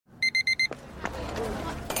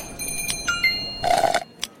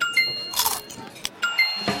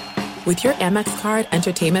With your Amex card,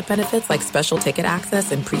 entertainment benefits like special ticket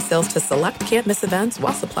access and pre-sales to select can't-miss events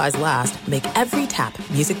while supplies last make every tap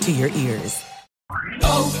music to your ears.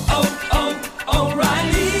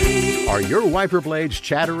 O'Reilly. Are your wiper blades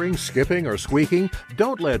chattering, skipping, or squeaking?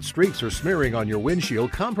 Don't let streaks or smearing on your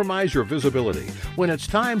windshield compromise your visibility. When it's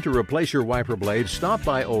time to replace your wiper blades, stop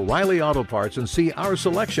by O'Reilly Auto Parts and see our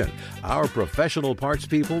selection. Our professional parts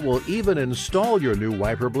people will even install your new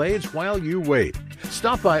wiper blades while you wait.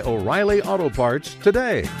 Stop by O'Reilly Auto Parts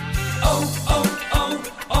today.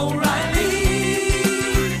 O'Reilly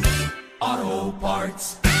Auto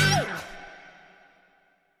Parts.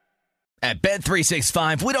 At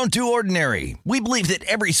Bet365, we don't do ordinary. We believe that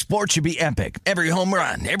every sport should be epic. Every home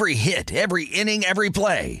run, every hit, every inning, every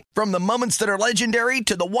play. From the moments that are legendary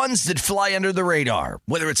to the ones that fly under the radar.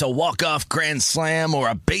 Whether it's a walk-off grand slam or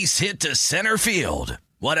a base hit to center field.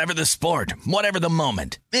 Whatever the sport, whatever the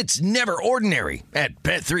moment, it's never ordinary at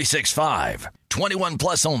Bet365. 21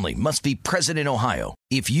 plus only. Must be present in Ohio.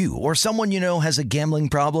 If you or someone you know has a gambling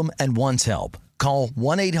problem and wants help, call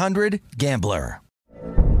 1-800-GAMBLER.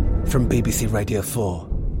 From BBC Radio 4,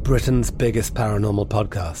 Britain's biggest paranormal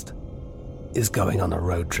podcast is going on a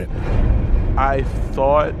road trip. I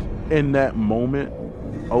thought in that moment,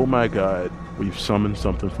 oh my God, we've summoned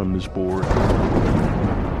something from this board.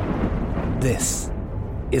 This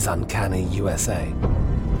is Uncanny USA.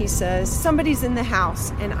 He says, somebody's in the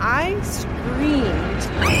house, and I screamed.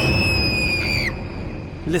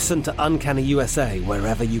 Listen to Uncanny USA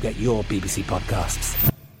wherever you get your BBC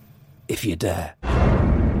podcasts, if you dare.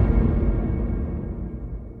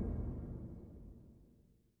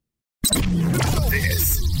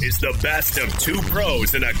 This is the best of two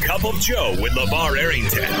pros and a cup of Joe with LeVar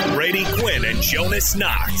Arrington, Brady Quinn, and Jonas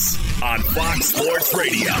Knox on Fox Sports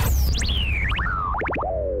Radio.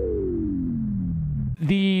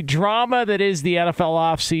 The drama that is the NFL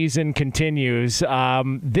offseason continues.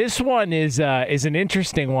 This one is an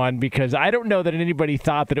interesting one because I don't know that anybody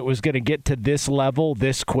thought that it was going to get to this level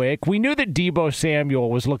this quick. We knew that Deebo Samuel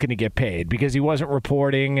was looking to get paid because he wasn't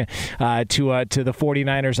reporting to the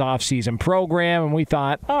 49ers offseason program, and we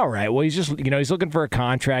thought, all right, well, he's just he's looking for a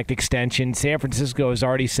contract extension. San Francisco has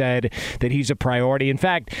already said that he's a priority. In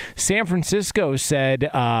fact, San Francisco said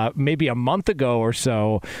maybe a month ago or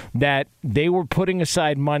so that they were putting aside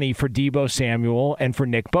money for Deebo Samuel and for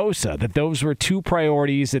Nick Bosa, that those were two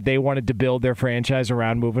priorities that they wanted to build their franchise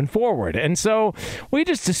around moving forward. And so we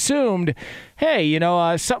just assumed, hey,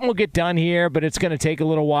 something will get done here, but it's going to take a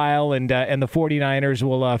little while, and the 49ers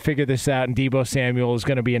will figure this out, and Deebo Samuel is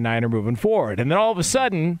going to be a Niner moving forward. And then all of a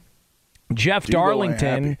sudden, Jeff Deebo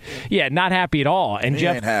Darlington, not happy at all. And he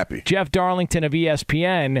ain't happy. Jeff Darlington of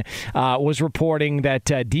ESPN was reporting that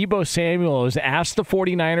Deebo Samuel has asked the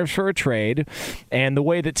 49ers for a trade, and the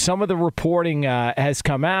way that some of the reporting has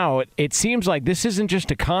come out, it seems like this isn't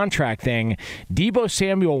just a contract thing. Deebo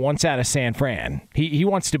Samuel wants out of San Fran. He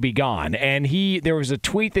wants to be gone. And there was a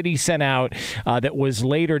tweet that he sent out that was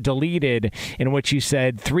later deleted in which he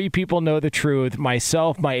said, 3 people know the truth,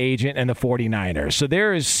 myself, my agent, and the 49ers. So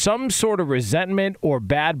there is some sort of resentment or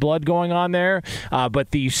bad blood going on there,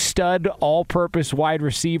 but the stud all-purpose wide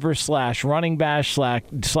receiver / running back /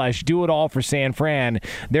 do-it-all for San Fran,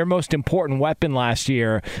 their most important weapon last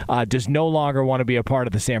year, does no longer want to be a part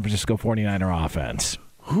of the San Francisco 49er offense.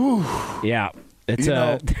 Whew. Yeah, it's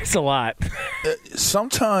a lot.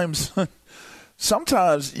 Sometimes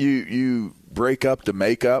you break up to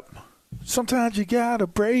make up. Sometimes you gotta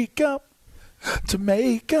break up to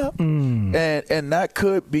make up. And that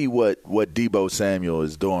could be what Deebo Samuel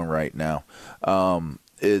is doing right now,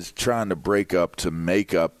 is trying to break up to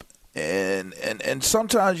make up. And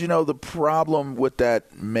sometimes, the problem with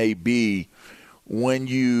that may be when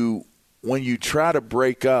you try to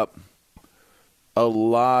break up, a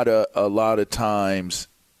lot of times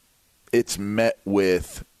it's met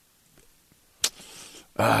with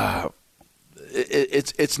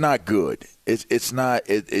it's not good. It's not.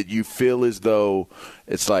 You feel as though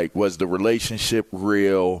it's like, was the relationship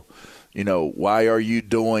real? Why are you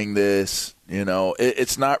doing this?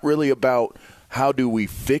 It's not really about how do we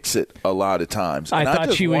fix it. A lot of times, I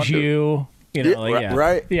thought she was you.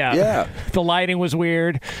 Right? Yeah. The lighting was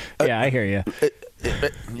weird. Yeah, I hear you.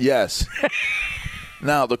 Yes.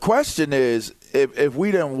 Now the question is, if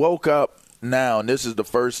we done woke up now, and this is the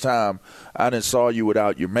first time I done saw you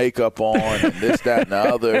without your makeup on and this, that, and the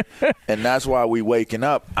other, and that's why we waking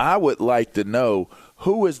up, I would like to know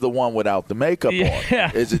who is the one without the makeup on.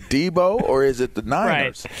 Is it Deebo or is it the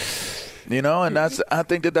Niners? Right. And I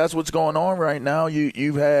think that's what's going on right now.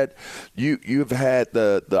 You've had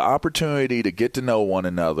the opportunity to get to know one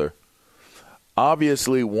another.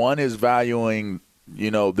 Obviously, one is valuing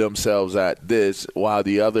themselves at this, while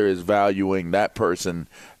the other is valuing that person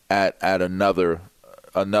at another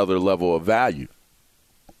level of value.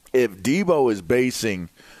 If Debo is basing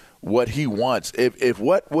what he wants, if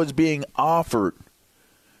what was being offered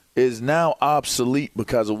is now obsolete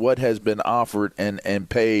because of what has been offered and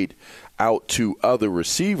paid out to other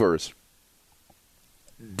receivers,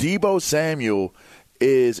 Debo Samuel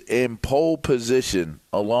is in pole position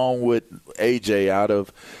along with AJ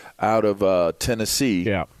out of Tennessee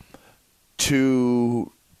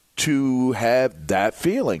to have that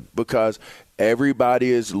feeling, because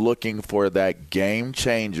everybody is looking for that game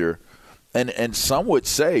changer. And some would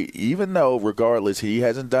say, even though regardless he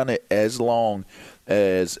hasn't done it as long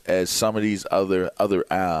as some of these other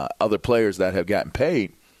players that have gotten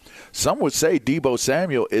paid, some would say Debo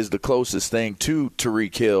Samuel is the closest thing to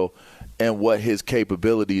Tyreek Hill and what his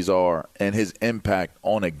capabilities are and his impact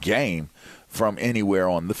on a game from anywhere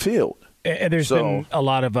on the field. And there's been a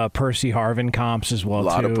lot of Percy Harvin comps as well, A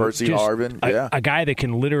lot of Percy Harvin, yeah. A guy that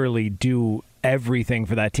can literally do everything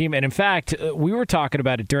for that team. And in fact, we were talking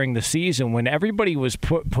about it during the season when everybody was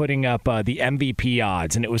putting up the MVP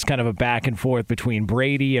odds, and it was kind of a back and forth between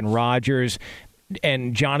Brady and Rodgers.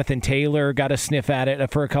 And Jonathan Taylor got a sniff at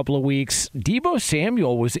it for a couple of weeks. Debo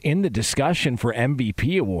Samuel was in the discussion for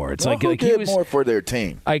MVP awards. Well, who did more for their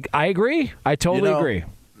team? I agree. I totally agree.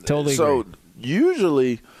 Totally agree. So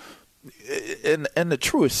usually, in the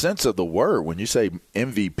truest sense of the word, when you say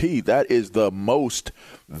MVP, that is the most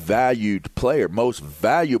valued player, most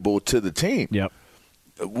valuable to the team. Yep.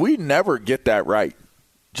 We never get that right.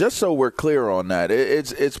 Just so we're clear on that,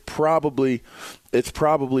 it's probably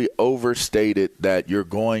overstated that you're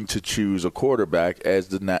going to choose a quarterback as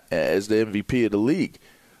the MVP of the league,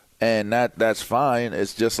 and that's fine.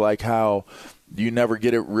 It's just like how you never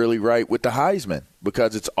get it really right with the Heisman,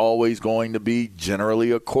 because it's always going to be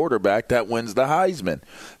generally a quarterback that wins the Heisman.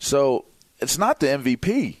 So it's not the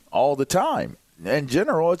MVP all the time. In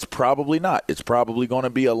general, it's probably not. It's probably going to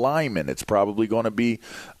be a lineman. It's probably going to be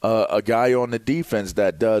a guy on the defense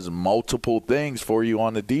that does multiple things for you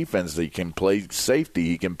on the defense. He can play safety.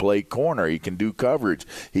 He can play corner. He can do coverage.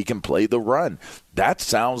 He can play the run. That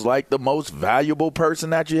sounds like the most valuable person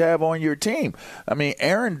that you have on your team. I mean,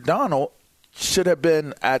 Aaron Donald should have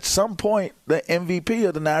been at some point the MVP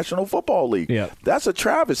of the National Football League. Yeah. That's a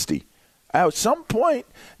travesty. At some point,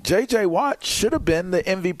 J.J. Watt should have been the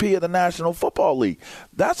MVP of the National Football League.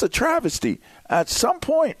 That's a travesty. At some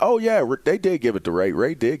point, they did give it to Ray.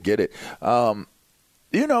 Ray did get it.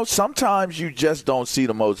 Sometimes you just don't see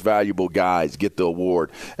the most valuable guys get the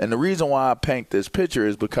award. And the reason why I paint this picture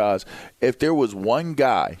is because if there was one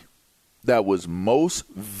guy that was most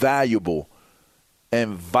valuable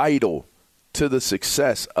and vital to the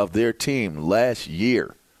success of their team last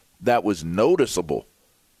year that was noticeable,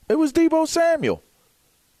 it was Debo Samuel.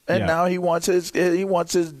 And now he wants his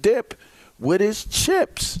dip with his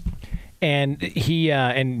chips. And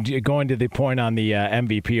and going to the point on the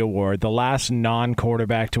MVP award, the last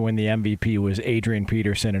non-quarterback to win the MVP was Adrian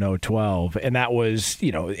Peterson in 2012, and that was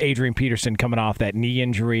Adrian Peterson coming off that knee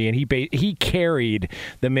injury, and he carried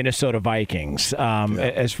the Minnesota Vikings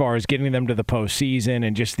as far as getting them to the postseason,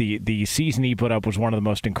 and just the season he put up was one of the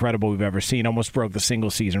most incredible we've ever seen. Almost broke the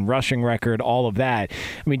single season rushing record, all of that.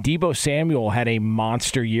 I mean, Debo Samuel had a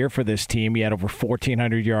monster year for this team. He had over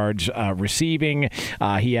 1,400 yards receiving.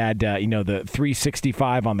 He had the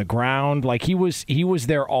 365 on the ground. Like he was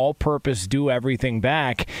their all-purpose do everything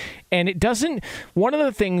back. And it doesn't. One of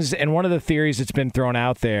the things and one of the theories that's been thrown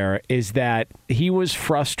out there is that he was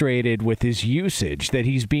frustrated with his usage, that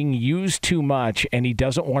he's being used too much, and he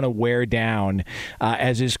doesn't want to wear down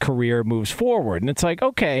as his career moves forward. And it's like,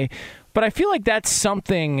 okay, but I feel like that's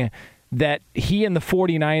something that he and the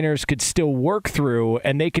 49ers could still work through,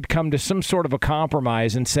 and they could come to some sort of a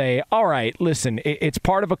compromise and say, all right, listen, it's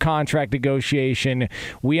part of a contract negotiation.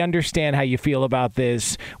 We understand how you feel about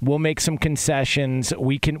this. We'll make some concessions.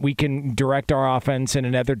 We can direct our offense in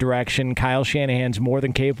another direction. Kyle Shanahan's more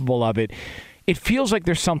than capable of it. It feels like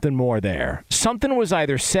there's something more there. Something was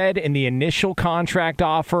either said in the initial contract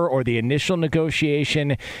offer or the initial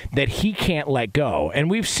negotiation that he can't let go. And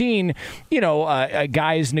we've seen,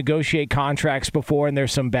 guys negotiate contracts before, and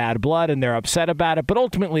there's some bad blood, and they're upset about it, but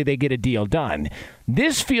ultimately they get a deal done.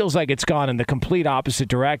 This feels like it's gone in the complete opposite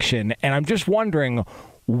direction, and I'm just wondering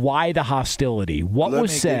why the hostility? What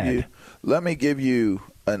was said? Let me give you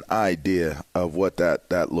an idea of what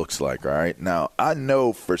that looks like, all right? Now, I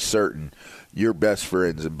know for certain you're best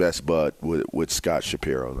friends and best bud with Scott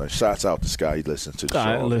Shapiro. Now, shouts out to Scott. He listens to the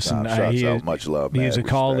show. Listen, shouts out, much love. He's a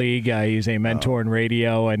colleague. He's a mentor in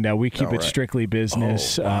radio, and we keep it strictly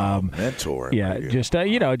business. Mentor. Yeah,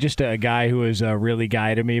 radio. Just a guy who is really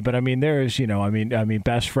guided me. But I mean, there's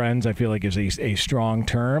best friends. I feel like is a strong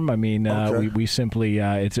term. I mean, we simply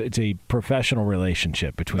it's a professional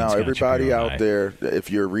relationship between. Now, Scott everybody Shapiro and out there,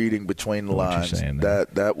 if you're reading between the lines,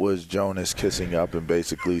 that was Jonas kissing up and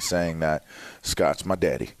basically saying that Scott's my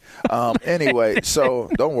daddy. Anyway, so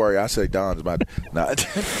don't worry. I say Don's my not.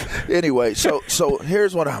 Anyway, so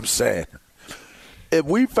here's what I'm saying. If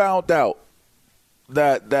we found out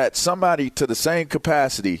that somebody to the same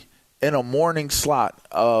capacity in a morning slot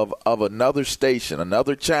of another station,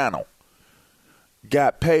 another channel,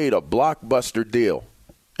 got paid a blockbuster deal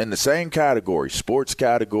in the same category, sports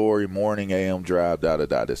category, morning AM drive, this,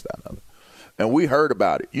 that, another. And we heard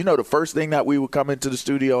about it. You know the first thing that we would come into the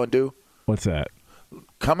studio and do? What's that?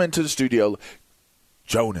 Come into the studio,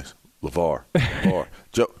 Jonas, LeVar,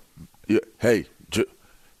 Joe. Yeah, hey,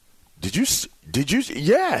 did you?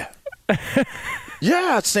 Yeah,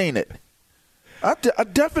 yeah, I've seen it. I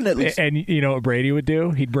definitely. And you know what Brady would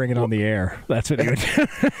do? He'd bring it on the air. That's what he would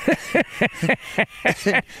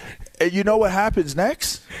do. And you know what happens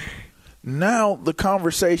next? Now the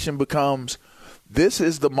conversation becomes, this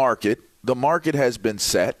is the market. The market has been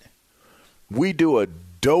set. We do a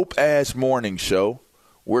dope-ass morning show.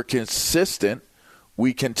 We're consistent.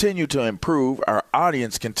 We continue to improve. Our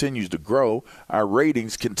audience continues to grow. Our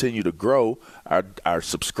ratings continue to grow. Our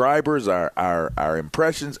subscribers, our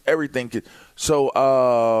impressions, everything. So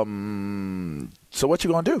what you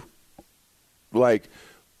going to do? Like,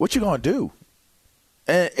 what you going to do?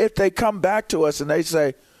 And if they come back to us and they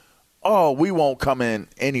say, oh, we won't come in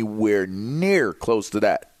anywhere near close to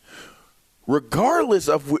that, regardless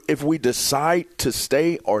of if we decide to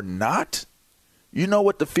stay or not, you know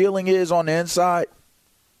what the feeling is on the inside?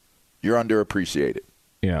 You're underappreciated.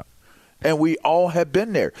 Yeah. And we all have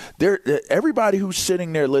been there. Everybody who's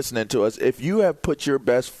sitting there listening to us, if you have put your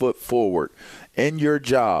best foot forward in your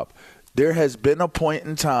job, there has been a point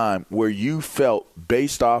in time where you felt,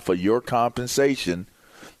 based off of your compensation,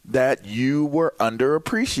 that you were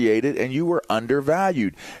underappreciated and you were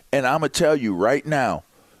undervalued. And I'm going to tell you right now,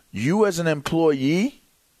 you as an employee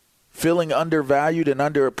feeling undervalued and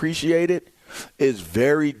underappreciated is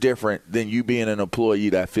very different than you being an employee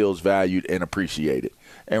that feels valued and appreciated.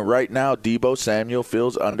 And right now, Deebo Samuel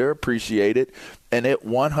feels underappreciated, and it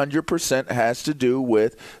 100% has to do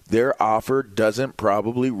with their offer doesn't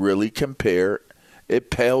probably really compare.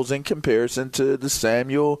 It pales in comparison to the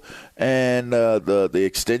Samuel and the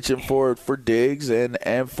extension for Diggs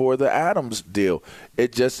and for the Adams deal.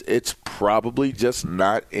 It's probably just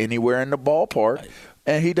not anywhere in the ballpark.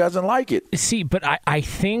 And he doesn't like it. See, but I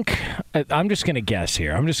think I'm just going to guess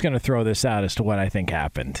here. I'm just going to throw this out as to what I think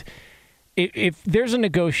happened. If there's a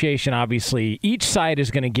negotiation, obviously, each side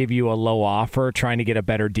is going to give you a low offer trying to get a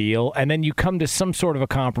better deal, and then you come to some sort of a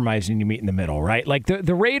compromise and you meet in the middle, right? Like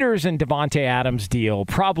the Raiders and Davante Adams deal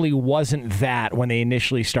probably wasn't that when they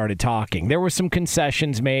initially started talking. There were some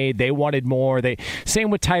concessions made. They wanted more. Same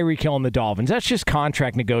with Tyreek Hill and the Dolphins. That's just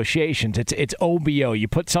contract negotiations. It's OBO. You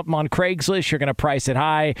put something on Craigslist, you're going to price it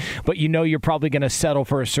high, but you know you're probably going to settle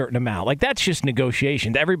for a certain amount. Like, that's just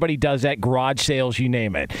negotiations. Everybody does that, garage sales, you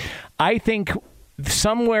name it. I think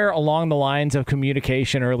somewhere along the lines of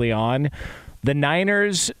communication early on, the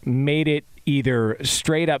Niners made it either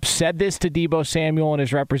straight up said this to Deebo Samuel and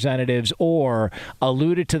his representatives or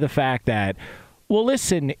alluded to the fact that, well,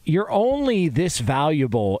 listen, you're only this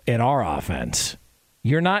valuable in our offense.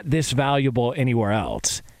 You're not this valuable anywhere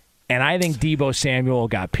else. And I think Deebo Samuel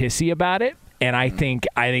got pissy about it. And I think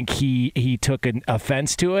he took an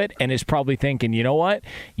offense to it and is probably thinking, you know what?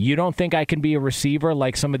 You don't think I can be a receiver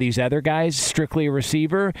like some of these other guys, strictly a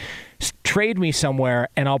receiver? Trade me somewhere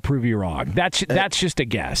and I'll prove you wrong. That's just a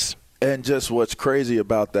guess. And just what's crazy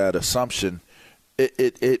about that assumption,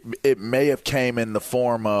 it may have came in the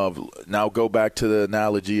form of, now go back to the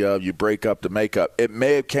analogy of you break up to make up. It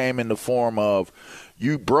may have came in the form of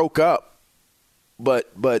you broke up,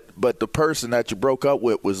 but the person that you broke up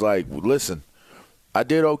with was like, listen, I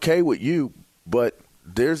did okay with you, but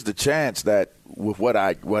there's the chance that with what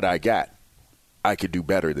I got, I could do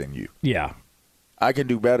better than you. Yeah. I can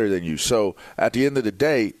do better than you. So at the end of the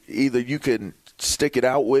day, either you can stick it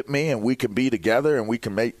out with me and we can be together and we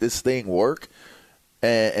can make this thing work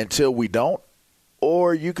until we don't,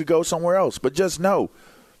 or you could go somewhere else. But just know,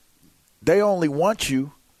 they only want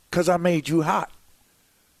you because I made you hot.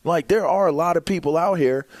 Like, there are a lot of people out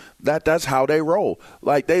here that's how they roll.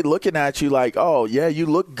 Like, they looking at you like, oh, yeah, you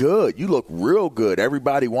look good. You look real good.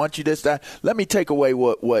 Everybody wants you this, that. Let me take away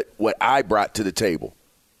what I brought to the table.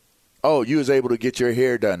 Oh, you was able to get your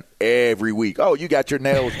hair done every week. Oh, you got your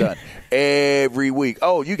nails done every week.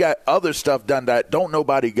 Oh, you got other stuff done that don't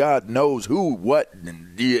nobody God knows what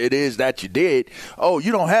it is that you did. Oh,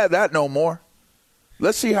 you don't have that no more.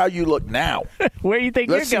 Let's see how you look now. Where you think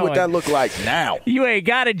you're going? Let's see what that look like now. You ain't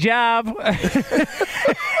got a job.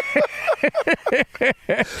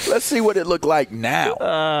 Let's see what it looked like now.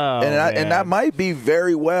 And that might be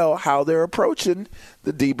very well how they're approaching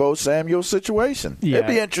the Deebo Samuel situation. Yeah. It'd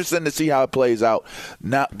be interesting to see how it plays out.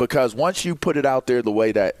 Now, because once you put it out there the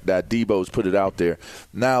way that Deebo's put it out there,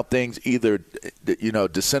 now things either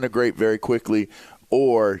disintegrate very quickly,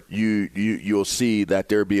 or you'll see that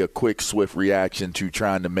there'll be a quick, swift reaction to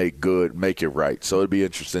trying to make it right. So it'd be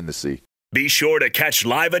interesting to see. Be sure to catch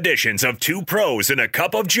live editions of Two Pros and a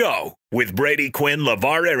Cup of Joe with Brady Quinn,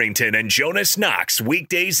 LeVar Arrington, and Jonas Knox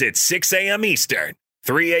weekdays at 6 a.m. Eastern,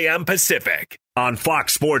 3 a.m. Pacific on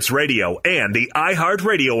Fox Sports Radio and the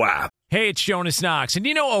iHeartRadio app. Hey, it's Jonas Knox, and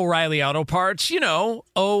you know O'Reilly Auto Parts,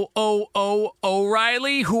 O'Reilly,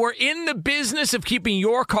 who are in the business of keeping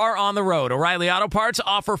your car on the road. O'Reilly Auto Parts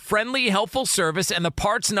offer friendly, helpful service and the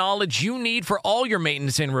parts knowledge you need for all your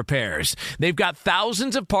maintenance and repairs. They've got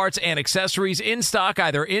thousands of parts and accessories in stock,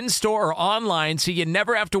 either in-store or online, so you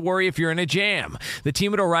never have to worry if you're in a jam. The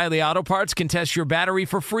team at O'Reilly Auto Parts can test your battery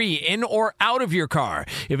for free in or out of your car.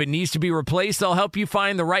 If it needs to be replaced, they'll help you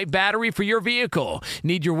find the right battery for your vehicle.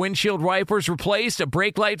 Need your windshield wipers replaced, a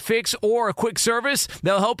brake light fix, or a quick service?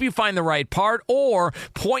 They'll help you find the right part or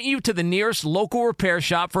point you to the nearest local repair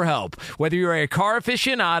shop for help. Whether you're a car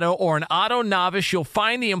aficionado or an auto novice, you'll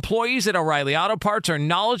find the employees at O'Reilly Auto Parts are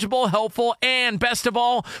knowledgeable, helpful, and best of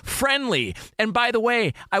all, friendly. And by the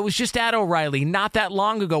way, I was just at O'Reilly not that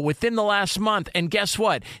long ago, within the last month, and guess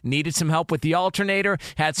what? Needed some help with the alternator,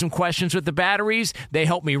 had some questions with the batteries. They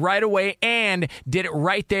helped me right away and did it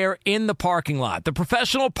right there in the parking lot. The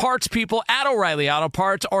professional parts people at O'Reilly Auto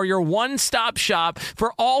Parts are your one-stop shop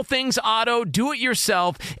for all things auto,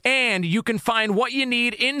 do-it-yourself, and you can find what you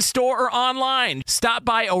need in-store or online. Stop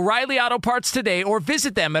by O'Reilly Auto Parts today or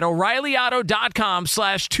visit them at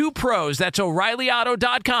O'ReillyAuto.com/2pros. That's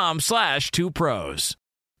O'ReillyAuto.com/2pros.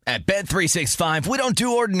 At Bet365, we don't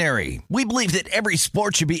do ordinary. We believe that every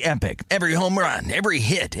sport should be epic. Every home run, every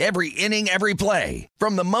hit, every inning, every play.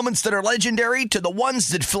 From the moments that are legendary to the ones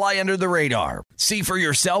that fly under the radar. See for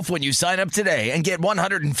yourself when you sign up today and get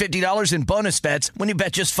 $150 in bonus bets when you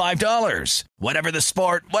bet just $5. Whatever the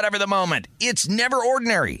sport, whatever the moment, it's never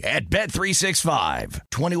ordinary at Bet365.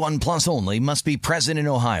 21 plus only. Must be present in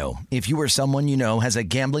Ohio. If you or someone you know has a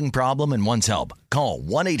gambling problem and wants help, call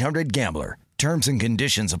 1-800-GAMBLER. Terms and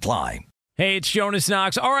conditions apply. Hey, it's Jonas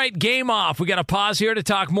Knox. All right, game off. We got to pause here to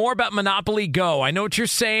talk more about Monopoly Go. I know what you're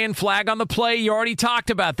saying, flag on the play. You already talked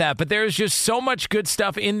about that, but there's just so much good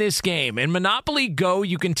stuff in this game. In Monopoly Go,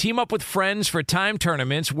 you can team up with friends for time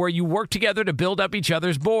tournaments where you work together to build up each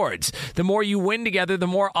other's boards. The more you win together, the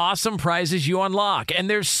more awesome prizes you unlock. And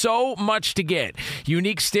there's so much to get.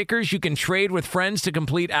 Unique stickers you can trade with friends to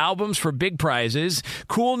complete albums for big prizes.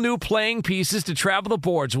 Cool new playing pieces to travel the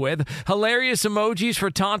boards with. Hilarious emojis for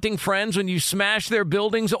taunting friends when you smash their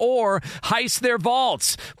buildings or heist their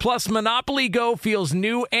vaults. Plus, Monopoly Go feels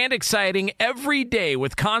new and exciting every day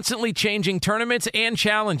with constantly changing tournaments and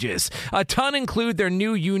challenges. A ton include their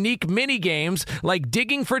new unique mini games like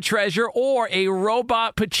digging for treasure or a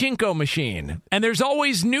robot pachinko machine. And there's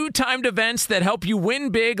always new timed events that help you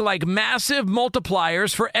win big, like massive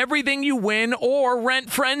multipliers for everything you win or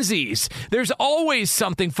rent frenzies. There's always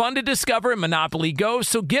something fun to discover in Monopoly Go,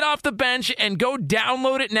 so get off the bench and go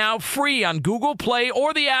download it now free on Google Play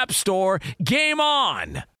or the App Store. Game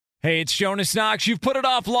on! Hey, it's Jonas Knox. You've put it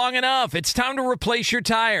off long enough. It's time to replace your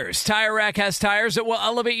tires. Tire Rack has tires that will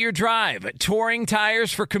elevate your drive. Touring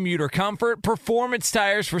tires for commuter comfort, performance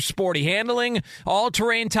tires for sporty handling,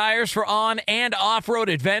 all-terrain tires for on- and off-road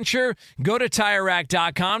adventure. Go to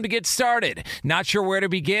TireRack.com to get started. Not sure where to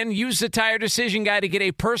begin? Use the Tire Decision Guide to get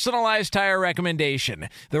a personalized tire recommendation.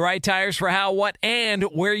 The right tires for how, what, and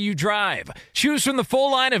where you drive. Choose from the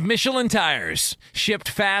full line of Michelin tires. Shipped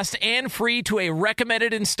fast and free to a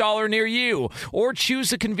recommended installer installer near you, or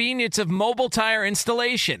choose the convenience of mobile tire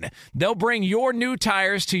installation. They'll bring your new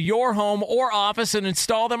tires to your home or office and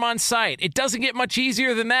install them on site. It doesn't get much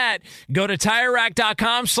easier than that. Go to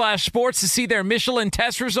TireRack.com/sports to see their Michelin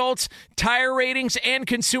test results, tire ratings, and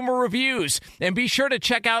consumer reviews. And be sure to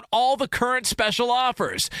check out all the current special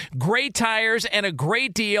offers. Great tires and a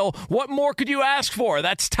great deal. What more could you ask for?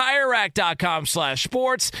 That's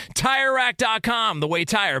TireRack.com/sports. TireRack.com, the way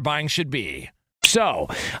tire buying should be. So,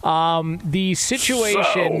 the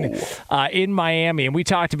situation in Miami, and we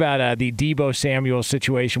talked about the Deebo Samuel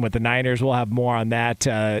situation with the Niners. We'll have more on that,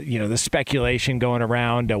 the speculation going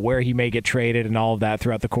around where he may get traded and all of that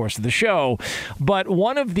throughout the course of the show. But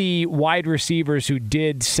one of the wide receivers who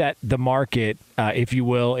did set the market, if you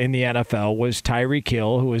will, in the NFL was Tyreek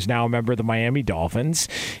Hill, who is now a member of the Miami Dolphins.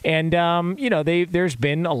 And, there's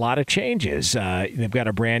been a lot of changes. They've got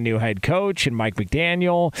a brand new head coach in Mike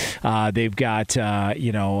McDaniel. They've got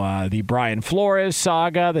the Brian Flores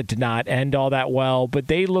saga that did not end all that well, but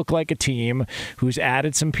they look like a team who's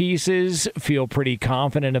added some pieces, feel pretty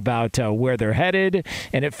confident about where they're headed,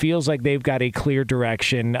 and it feels like they've got a clear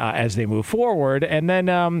direction as they move forward. And then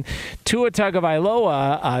Tua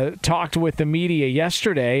Tagovailoa talked with the media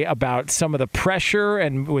yesterday about some of the pressure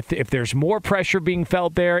and if there's more pressure being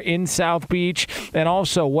felt there in South Beach, and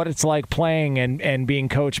also what it's like playing and being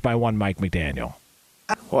coached by one Mike McDaniel.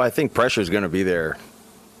 Well, I think pressure is going to be there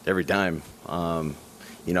every time. I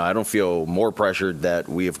don't feel more pressured that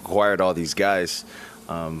we have acquired all these guys,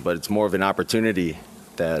 but it's more of an opportunity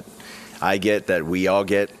that I get, that we all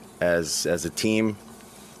get as a team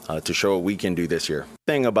to show what we can do this year.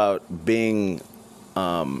 The thing about being,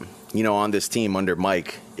 on this team under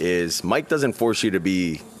Mike is Mike doesn't force you to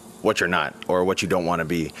be what you're not or what you don't want to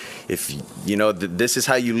be. If, this is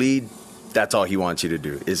how you lead, that's all he wants you to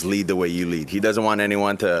do, is lead the way you lead. He doesn't want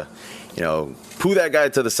anyone to, poo that guy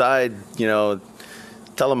to the side,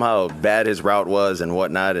 tell him how bad his route was and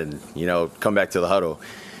whatnot, and, come back to the huddle.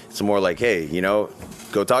 It's more like, hey,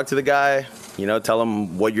 go talk to the guy, tell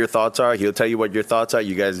him what your thoughts are. He'll tell you what your thoughts are.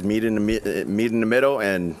 You guys meet in the middle,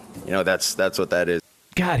 and, that's what that is.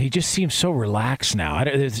 God, he just seems so relaxed now.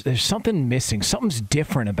 There's something missing. Something's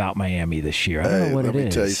different about Miami this year. I don't know what it is. Let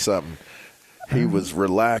me tell you something. He was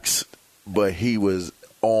relaxed, but he was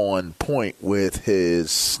on point with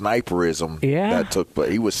his sniperism that took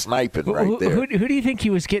place. He was sniping right there. Who do you think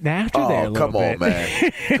he was getting after there? Oh, come on,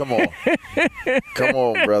 man. Come on. Come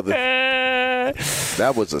on, brother.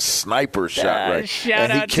 That was a sniper shot, right?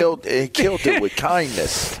 And he killed it with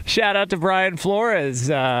kindness. Shout out to Brian Flores.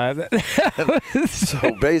 So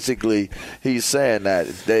basically, he's saying that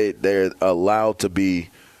they're allowed to be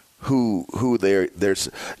who they're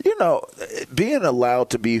being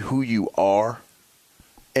allowed to be who you are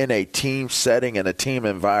in a team setting and a team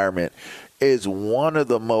environment is one of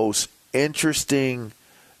the most interesting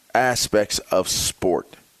aspects of sport,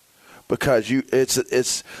 because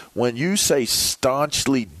it's when you say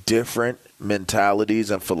staunchly different mentalities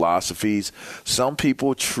and philosophies, some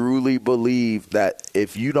people truly believe that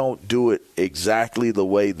if you don't do it exactly the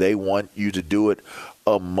way they want you to do it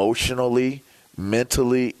emotionally,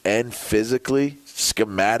 mentally, and physically,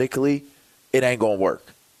 schematically, it ain't going to work.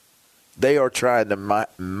 They are trying to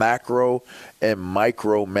macro and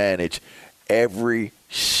micro manage every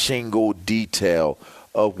single detail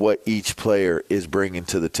of what each player is bringing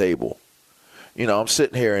to the table. I'm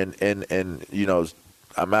sitting here and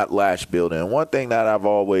I'm at Lash Building, and one thing that I've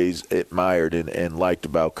always admired and liked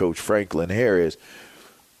about Coach Franklin here is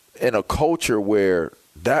in a culture where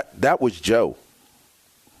that was Joe.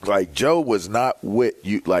 Like, Joe was not with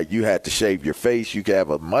you. Like, you had to shave your face. You could have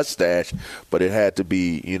a mustache, but it had to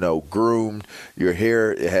be, groomed. Your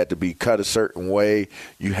hair, it had to be cut a certain way.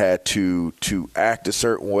 You had to act a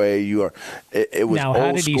certain way. It was now, old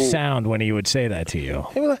how did school. he sound when he would say that to you?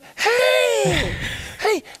 He was like, hey,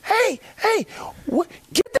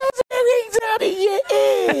 get those earrings out of your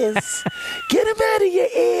ears. Get them out of your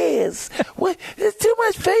ears. What? There's too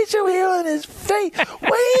much facial hair on his face. Why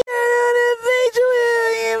you got that facial hair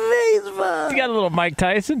on your face, man? He got a little Mike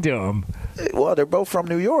Tyson to him. Well, they're both from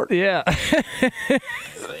New York. Yeah.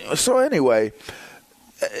 So anyway,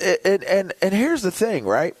 and here's the thing,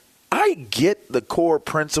 right? I get the core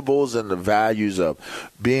principles and the values of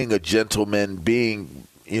being a gentleman, being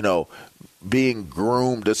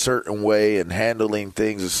groomed a certain way and handling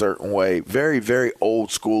things a certain way. Very, very old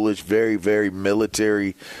schoolish, very, very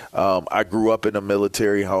military. I grew up in a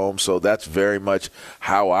military home, so that's very much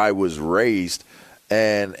how I was raised.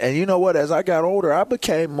 And you know what? As I got older, I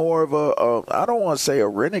became more of I don't want to say a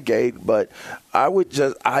renegade, but I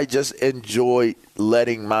just enjoy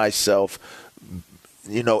letting myself,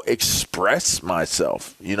 express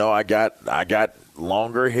myself. I got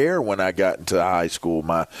longer hair when I got into high school.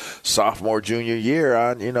 My sophomore, junior year,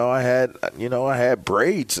 I had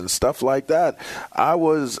braids and stuff like that. I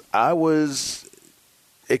was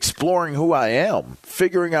exploring who I am,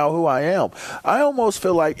 figuring out who I am. I almost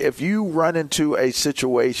feel like if you run into a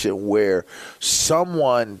situation where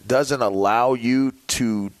someone doesn't allow you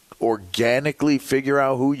to organically figure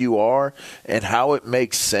out who you are and how it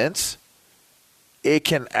makes sense, it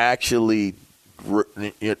can actually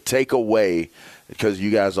take away, because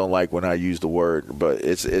you guys don't like when I use the word, but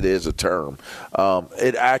it is a term.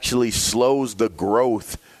 It actually slows the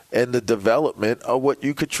growth and the development of what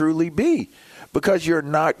you could truly be, because you're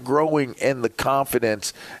not growing in the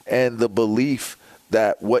confidence and the belief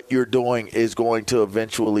that what you're doing is going to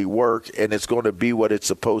eventually work and it's going to be what it's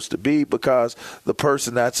supposed to be, because the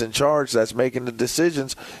person that's in charge, that's making the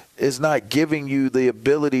decisions, is not giving you the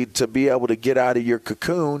ability to be able to get out of your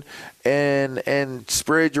cocoon and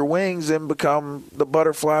spread your wings and become the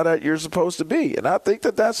butterfly that you're supposed to be. And I think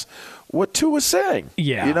that that's what Tua is saying.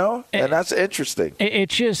 Yeah. And that's interesting.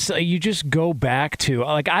 It's just, you just go back to,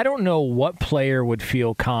 I don't know what player would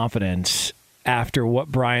feel confidence after what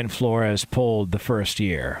Brian Flores pulled the first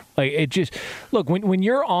year. Look, when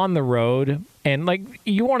you're on the road and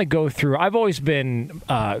you want to go through, I've always been,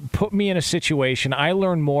 put me in a situation, I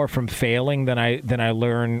learn more from failing than I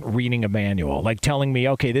learn reading a manual, telling me,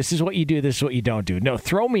 okay, this is what you do, this is what you don't do. No,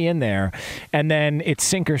 throw me in there and then it's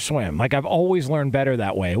sink or swim. I've always learned better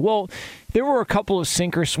that way. Well, there were a couple of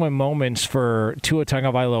sink or swim moments for Tua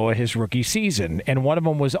Tagovailoa his rookie season, and one of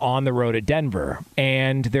them was on the road at Denver,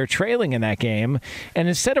 and they're trailing in that game, and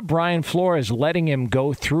instead of Brian Flores letting him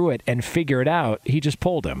go through it and figure it out, he just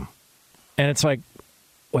pulled him. And it's like,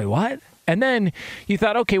 wait, what? And then you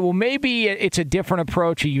thought, okay, well, maybe it's a different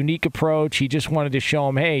approach, a unique approach. He just wanted to show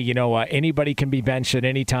him, hey, anybody can be benched at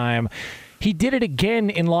any time. He did it again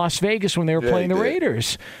in Las Vegas when they were playing the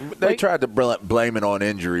Raiders. They tried to blame it on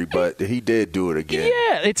injury, but he did do it again.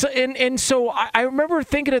 Yeah, and so I remember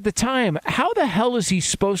thinking at the time, how the hell is he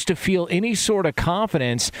supposed to feel any sort of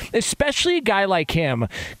confidence, especially a guy like him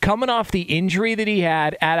coming off the injury that he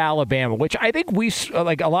had at Alabama, which I think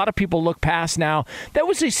a lot of people look past now. That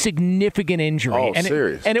was a significant injury. Oh,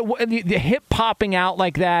 serious. The hip popping out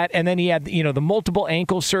like that, and then he had the multiple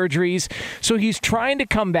ankle surgeries. So he's trying to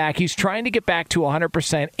come back. He's trying to get back to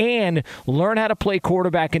 100% and learn how to play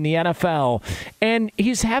quarterback in the NFL. And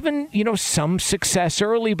he's having, some success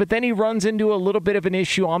early, but then he runs into a little bit of an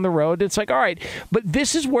issue on the road. It's like, all right, but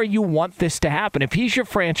this is where you want this to happen. If he's your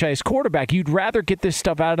franchise quarterback, you'd rather get this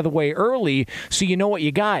stuff out of the way early so you know what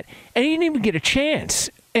you got. And he didn't even get a chance.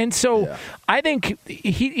 And so I think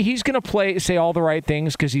he's going to say all the right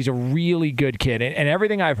things because he's a really good kid. And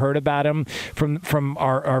everything I've heard about him from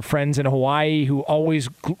our friends in Hawaii who always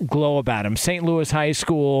glow about him. St. Louis High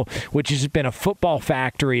School, which has been a football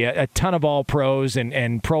factory, a ton of all-pros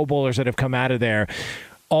and Pro Bowlers that have come out of there.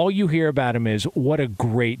 All you hear about him is what a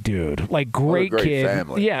great dude. Great kid.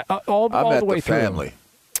 Family. Yeah, all the way through. Family.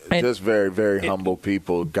 Just very, very humble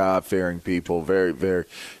people, God-fearing people, very, very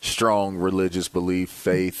strong religious belief,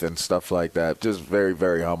 faith, and stuff like that. Just very,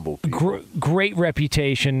 very humble people. Great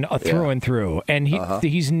reputation through and through. And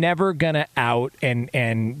he's never going to out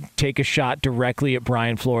and take a shot directly at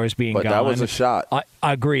Brian Flores being gone. But that was a shot.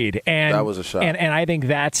 Agreed. And that was a shot. And I think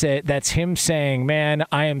that's it. That's him saying, man,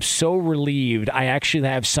 I am so relieved I actually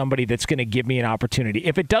have somebody that's going to give me an opportunity.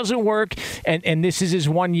 If it doesn't work, and this is his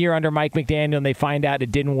 1 year under Mike McDaniel, and they find out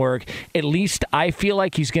it didn't work, at least I feel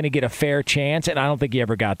like he's going to get a fair chance, and I don't think he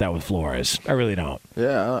ever got that with Flores. I really don't.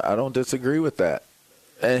 Yeah, I don't disagree with that.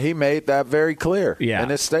 And he made that very clear in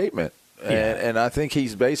his statement. And I think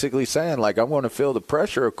he's basically saying, I'm going to feel the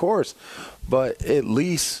pressure, of course, but at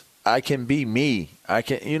least I can be me. I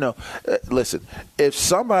can, listen, if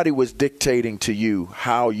somebody was dictating to you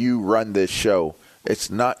how you run this show, it's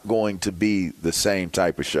not going to be the same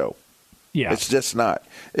type of show. Yeah. It's just not.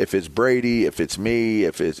 If it's Brady, if it's me,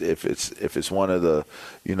 if it's one of the,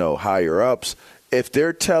 higher ups, if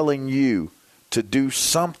they're telling you to do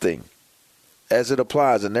something as it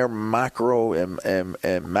applies, and they're macro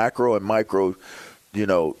and micro,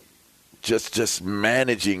 just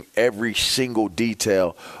managing every single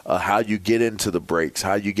detail of how you get into the breaks,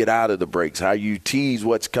 how you get out of the breaks, how you tease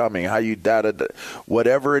what's coming, how you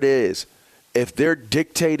whatever it is, if they're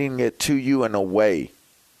dictating it to you in a way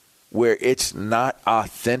where it's not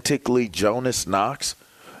authentically Jonas Knox,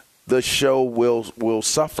 the show will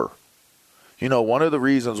suffer. One of the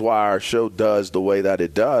reasons why our show does the way that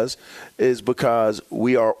it does is because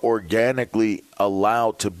we are organically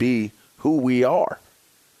allowed to be who we are.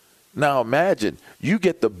 Now imagine you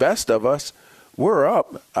get the best of us we're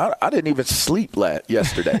up. I didn't even sleep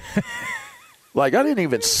yesterday. Like, I didn't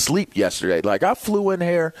even sleep yesterday. Like, I flew in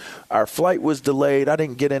here. Our flight was delayed. I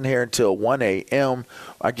didn't get in here until 1 a.m.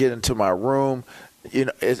 I get into my room. You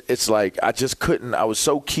know, it's like I just couldn't. I was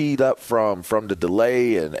so keyed up from the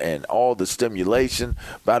delay and all the stimulation.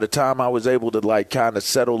 By the time I was able to, like, kind of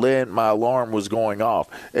settle in, my alarm was going off.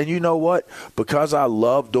 And you know what? Because I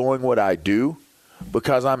love doing what I do,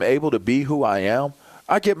 because I'm able to be who I am,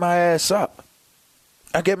 I get my ass up.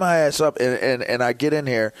 I get my ass up and I get in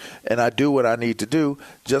here and I do what I need to do,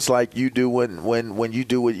 just like you do when you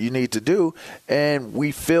do what you need to do. And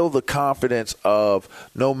we feel the confidence of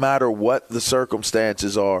no matter what the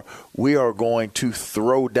circumstances are, we are going to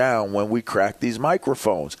throw down when we crack these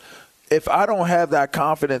microphones. If I don't have that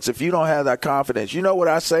confidence, if you don't have that confidence, you know what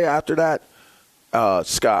I say after that?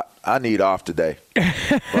 Scott, I need off today.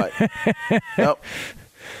 But nope,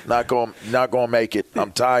 not going to make it.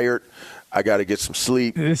 I'm tired. I got to get some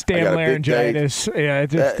sleep. This damn laryngitis. Yeah,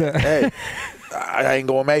 hey, I ain't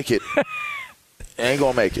gonna make it. Ain't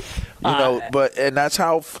gonna make it. You know, and that's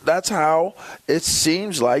how it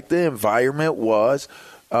seems like the environment was.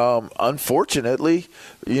 Unfortunately,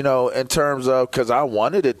 you know, in terms of, because I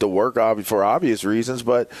wanted it to work for obvious reasons,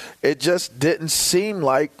 but it just didn't seem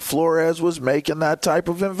like Flores was making that type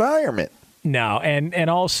of environment. No, and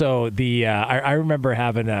also I remember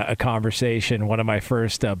having a conversation. One of my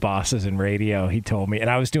first bosses in radio, he told me, and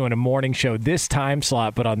I was doing a morning show this time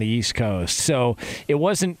slot, but on the East Coast. So it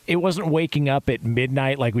wasn't waking up at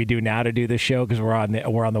midnight like we do now to do the show because we're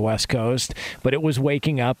on the West Coast. But it was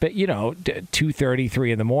waking up at 2:30,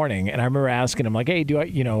 3 in the morning. And I remember asking him, like, hey, do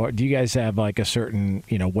you guys have like a certain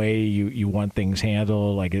way you want things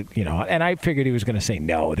handled, like And I figured he was going to say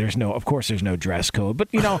no. Of course there's no dress code, but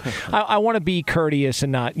I want to be courteous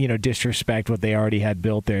and not, disrespect what they already had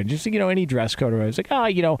built there. Just, any dress code. I was like,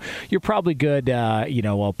 you're probably good,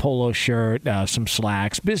 a polo shirt, some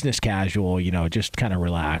slacks, business casual, just kind of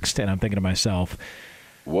relaxed. And I'm thinking to myself,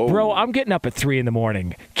 whoa. Bro, I'm getting up at 3 in the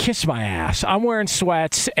morning. Kiss my ass. I'm wearing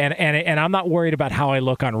sweats, and I'm not worried about how I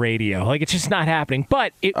look on radio. Like, it's just not happening.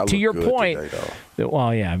 But to your point,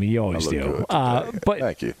 well, yeah, I mean, you always do. But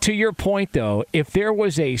thank you. To your point, though, if there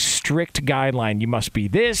was a strict guideline, you must be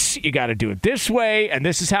this, you got to do it this way, and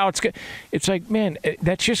this is how it's good. It's like, man,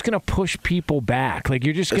 that's just going to push people back. Like,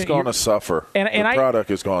 you're just it's going to suffer. And the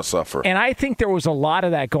product is going to suffer. And I think there was a lot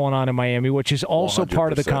of that going on in Miami, which is also 100%.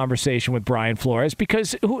 Part of the conversation with Brian Flores,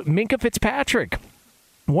 because Minkah Fitzpatrick,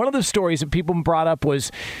 one of the stories that people brought up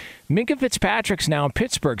was Minkah Fitzpatrick's now in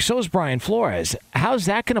Pittsburgh. So is Brian Flores. How's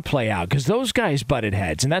that going to play out? Because those guys butted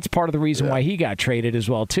heads, and that's part of the reason why he got traded as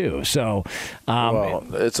well, too. So,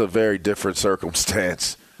 it's a very different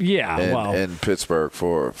circumstance. Yeah, in Pittsburgh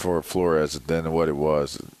for Flores than what it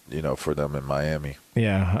was, for them in Miami.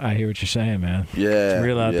 Yeah, I hear what you're saying, man. Yeah, it's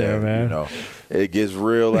real out there, man. It gets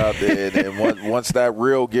real out there, and once that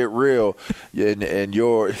real get real, and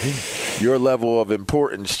your level of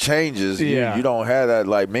importance changes. Yeah. You don't have that.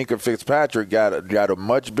 Like Minkah Fitzpatrick got a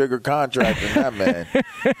much bigger contract than that man.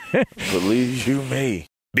 Believe you me.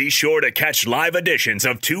 Be sure to catch live editions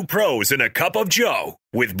of Two Pros and a Cup of Joe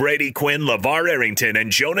with Brady Quinn, LeVar Arrington, and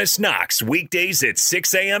Jonas Knox weekdays at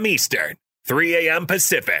 6 a.m. Eastern, 3 a.m.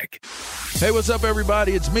 Pacific. Hey, what's up,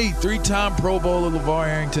 everybody? It's me, 3-time Pro Bowler LeVar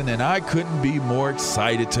Arrington, and I couldn't be more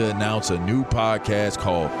excited to announce a new podcast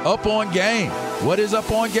called Up On Game. What is Up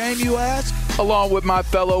On Game, you ask? Along with my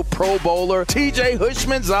fellow Pro Bowler, TJ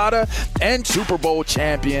Houshmandzadeh, and Super Bowl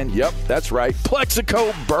champion, yep, that's right,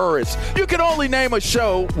 Plexico Burress. You can only name a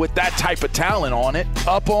show with that type of talent on it,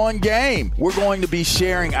 Up On Game. We're going to be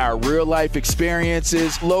sharing our real-life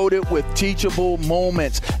experiences loaded with teachable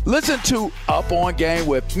moments. Listen to Up On Game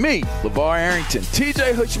with me, LeVar Arrington,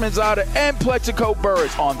 TJ Houshmandzadeh, and Plexico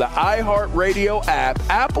Burress on the iHeartRadio app,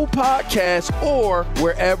 Apple Podcasts, or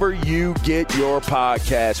wherever you get your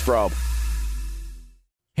podcasts from.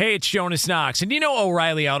 Hey, it's Jonas Knox, and you know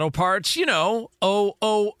O'Reilly Auto Parts. You know,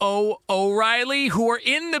 O'Reilly, who are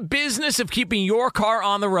in the business of keeping your car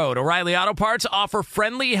on the road. O'Reilly Auto Parts offer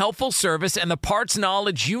friendly, helpful service and the parts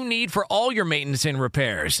knowledge you need for all your maintenance and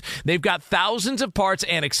repairs. They've got thousands of parts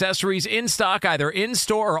and accessories in stock, either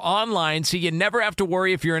in-store or online, so you never have to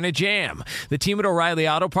worry if you're in a jam. The team at O'Reilly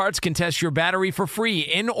Auto Parts can test your battery for free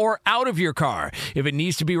in or out of your car. If it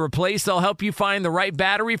needs to be replaced, they'll help you find the right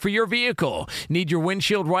battery for your vehicle. Need your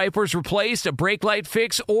windshield wipers replaced, a brake light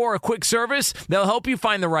fix, or a quick service, they'll help you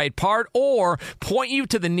find the right part or point you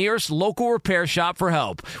to the nearest local repair shop for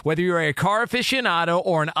help. Whether you're a car aficionado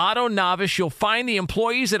or an auto novice, you'll find the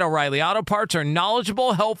employees at O'Reilly Auto Parts are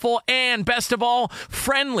knowledgeable, helpful, and best of all,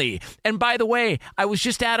 friendly. And by the way, I was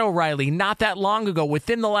just at O'Reilly not that long ago,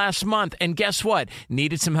 within the last month, and guess what?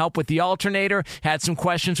 Needed some help with the alternator, had some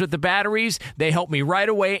questions with the batteries. They helped me right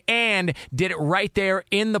away and did it right there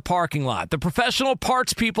in the parking lot. The professional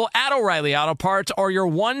parts people at O'Reilly Auto Parts are your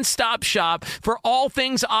one-stop shop for all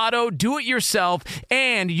things auto, do-it-yourself,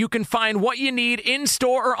 and you can find what you need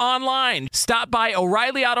in-store or online. Stop by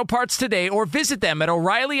O'Reilly Auto Parts today or visit them at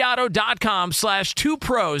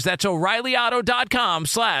O'ReillyAuto.com/2pros. That's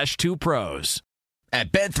O'ReillyAuto.com/2pros.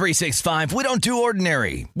 At Bet365, we don't do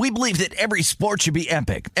ordinary. We believe that every sport should be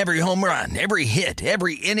epic. Every home run, every hit,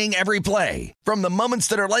 every inning, every play. From the moments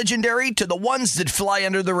that are legendary to the ones that fly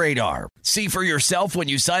under the radar. See for yourself when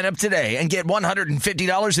you sign up today and get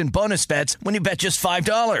 $150 in bonus bets when you bet just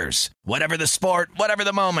 $5. Whatever the sport, whatever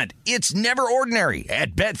the moment, it's never ordinary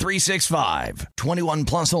at Bet365. 21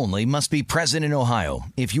 plus only. Must be present in Ohio.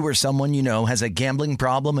 If you or someone you know has a gambling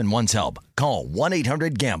problem and wants help, call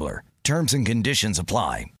 1-800-GAMBLER. Terms and conditions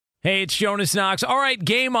apply. Hey, it's Jonas Knox. All right,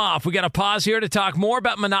 game off. We got to pause here to talk more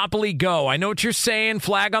about Monopoly Go. I know what you're saying,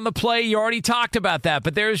 flag on the play. You already talked about that,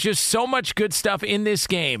 but there's just so much good stuff in this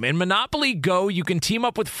game. In Monopoly Go, you can team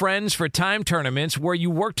up with friends for time tournaments where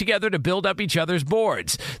you work together to build up each other's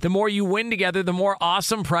boards. The more you win together, the more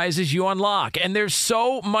awesome prizes you unlock. And there's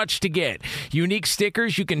so much to get. Unique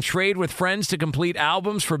stickers you can trade with friends to complete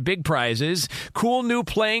albums for big prizes. Cool new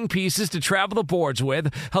playing pieces to travel the boards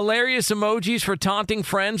with. Hilarious emojis for taunting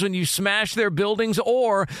friends when you smash their buildings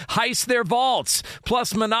or heist their vaults.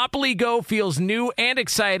 Plus, Monopoly Go feels new and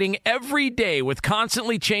exciting every day with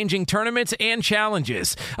constantly changing tournaments and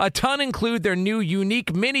challenges. A ton include their new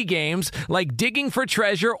unique mini games like digging for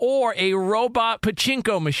treasure or a robot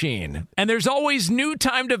pachinko machine. And there's always new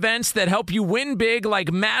timed events that help you win big,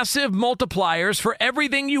 like massive multipliers for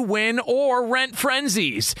everything you win or rent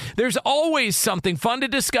frenzies. There's always something fun to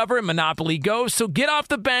discover in Monopoly Go, so get off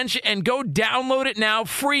the bench and go download it now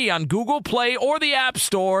free on Google Play or the App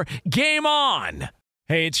Store. Game on!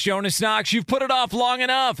 Hey, it's Jonas Knox. You've put it off long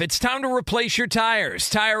enough. It's time to replace your tires.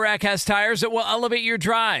 Tire Rack has tires that will elevate your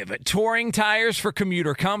drive. Touring tires for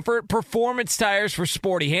commuter comfort, performance tires for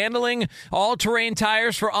sporty handling, all-terrain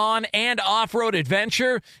tires for on- and off-road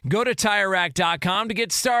adventure. Go to TireRack.com to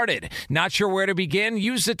get started. Not sure where to begin?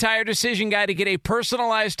 Use the Tire Decision Guide to get a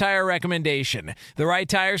personalized tire recommendation. The right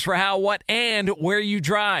tires for how, what, and where you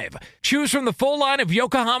drive. Choose from the full line of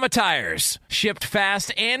Yokohama tires. Shipped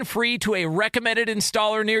fast and free to a recommended installer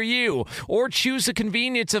near you, or choose the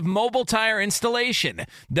convenience of mobile tire installation.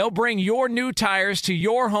 They'll bring your new tires to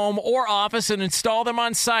your home or office and install them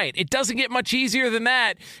on site. It doesn't get much easier than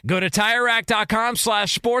that. Go to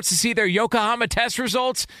TireRack.com/sports to see their Yokohama test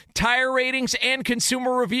results, tire ratings, and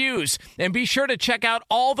consumer reviews. And be sure to check out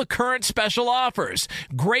all the current special offers.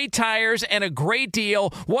 Great tires and a great deal.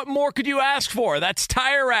 What more could you ask for? That's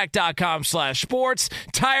TireRack.com/sports.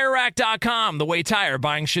 TireRack.com, the way tire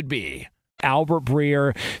buying should be. Albert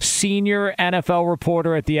Breer, senior NFL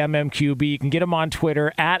reporter at the MMQB. You can get him on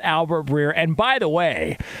Twitter at Albert Breer. And by the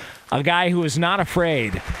way, a guy who is not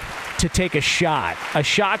afraid to take a shot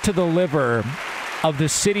to the liver of the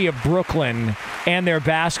city of Brooklyn and their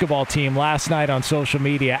basketball team last night on social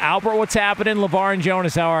media. Albert, what's happening? LeVar and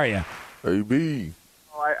Jonas, how are you? AB.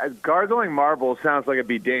 Gargling marbles sounds like it'd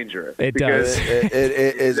be dangerous. It does. It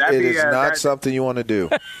is not something you want to do.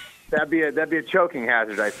 That'd be a choking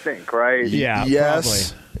hazard, I think, right? Yeah.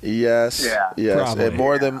 Yes. Probably. Yes. Yeah. Yes. Probably. And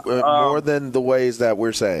more than the ways that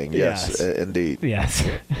we're saying. Yes. Indeed. Yes.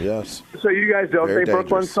 Yes. So you guys don't Very think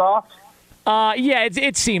Brooklyn's soft? Yeah,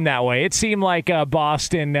 it seemed that way. It seemed like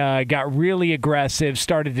Boston got really aggressive,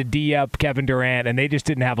 started to D up Kevin Durant, and they just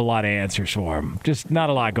didn't have a lot of answers for him. Just not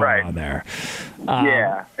a lot going on there.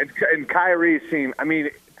 Yeah. And Kyrie seemed, I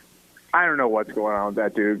mean, I don't know what's going on with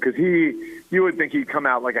that dude, because you would think he'd come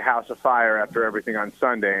out like a house of fire after everything on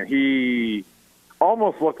Sunday, and he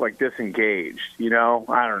almost looked like disengaged, you know?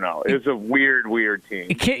 I don't know. It was a weird team.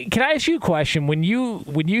 Can I ask you a question? When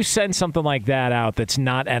you send something like that out that's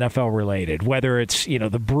not NFL related, whether it's,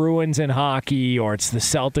 the Bruins in hockey or it's the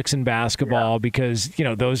Celtics in basketball, because,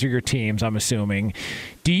 those are your teams, I'm assuming,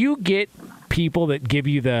 do you get people that give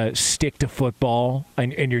you the stick to football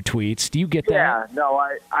in your tweets? Do you get that? Yeah, no,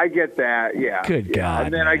 I get that. Yeah. Good God.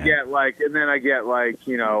 And then I get like,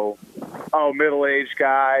 middle-aged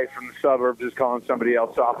guy from the suburbs is calling somebody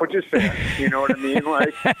else off, which is fair. You know what I mean?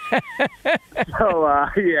 Like,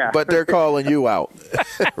 yeah. But they're calling you out,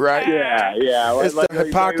 right? Yeah. It's the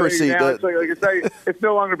hypocrisy. It's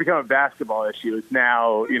no longer become a basketball issue. It's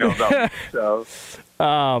now, so.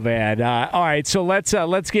 Oh man! All right, so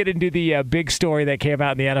let's get into the big story that came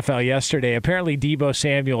out in the NFL yesterday. Apparently, Deebo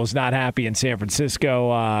Samuel is not happy in San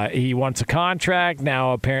Francisco. He wants a contract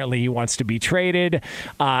now. Apparently, he wants to be traded.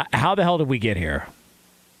 How the hell did we get here?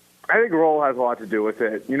 I think role has a lot to do with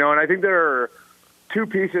it, and I think there are two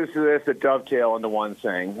pieces to this that dovetail into one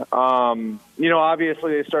thing.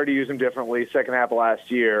 Obviously they started to use him differently second half of last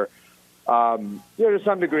year. To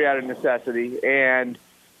some degree out of necessity, and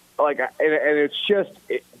it's just,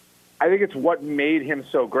 I think it's what made him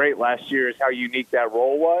so great last year is how unique that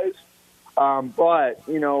role was. But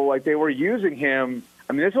they were using him.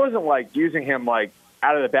 I mean, this wasn't like using him like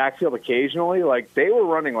out of the backfield occasionally. Like they were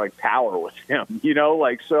running like power with him, he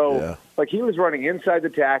was running inside the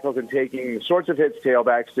tackles and taking the sorts of hits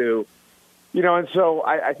tailbacks do, and so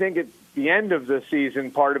I think at the end of the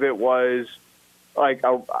season, part of it was like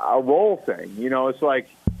a role thing. It's like,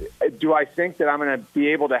 do I think that I'm going to be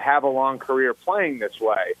able to have a long career playing this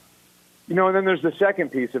way? And then there's the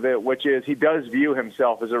second piece of it, which is he does view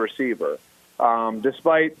himself as a receiver.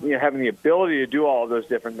 Despite having the ability to do all of those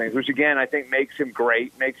different things, which again I think makes him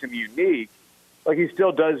great, makes him unique. Like he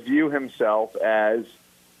still does view himself as,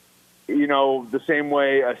 the same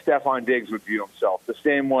way Stephon Diggs would view himself, the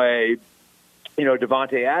same way,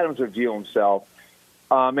 Devontae Adams would view himself.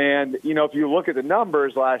 And if you look at the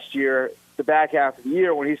numbers last year, the back half of the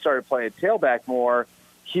year when he started playing tailback more,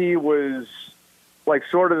 he was like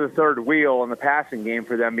sort of the third wheel in the passing game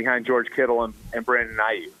for them behind George Kittle and Brandon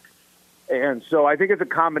Ayuk. And so I think it's a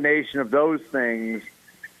combination of those things.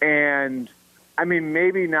 And, I mean,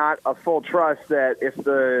 maybe not a full trust that if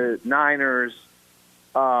the Niners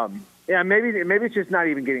maybe it's just not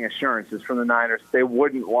even getting assurances from the Niners. They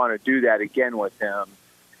wouldn't want to do that again with him.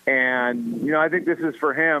 And, I think this is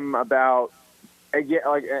for him about, again,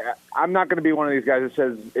 like, I'm not going to be one of these guys that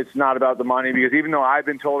says it's not about the money, because even though I've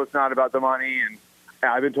been told it's not about the money and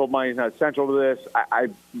I've been told money is not central to this,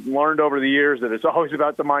 I've learned over the years that it's always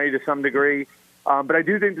about the money to some degree. But I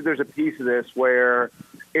do think that there's a piece of this where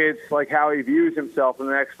it's like how he views himself in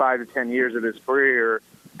the next 5 to 10 years of his career,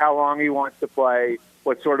 how long he wants to play,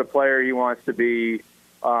 what sort of player he wants to be.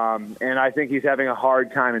 And I think he's having a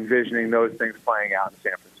hard time envisioning those things playing out in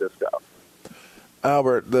San Francisco.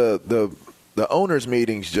 Albert, the owners'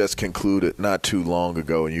 meetings just concluded not too long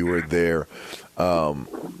ago, and you were there.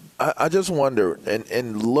 I just wonder,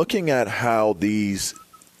 and looking at how these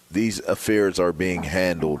affairs are being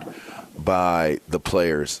handled by the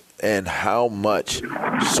players and how much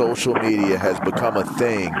social media has become a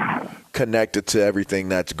thing connected to everything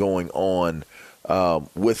that's going on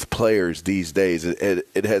with players these days.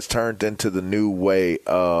 It has turned into the new way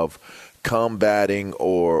of combating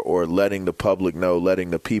or letting the public know,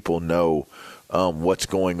 letting the people know what's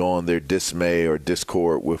going on, their dismay or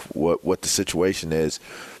discord with what the situation is.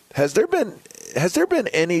 Has there been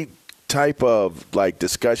any type of like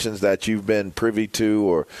discussions that you've been privy to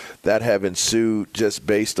or that have ensued just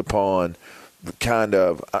based upon the kind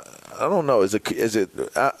of, I don't know, is it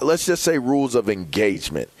let's just say rules of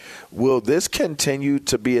engagement? Will this continue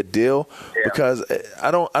to be a deal? Yeah. Because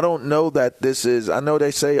I don't know that this is, I know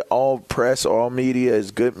they say all press, all media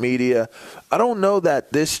is good media. I don't know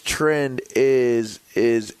that this trend is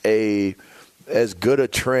as good a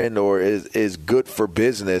trend or is good for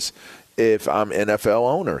business if I'm NFL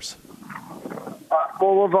owners.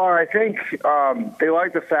 Well, LeVar, I think they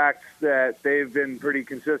like the fact that they've been pretty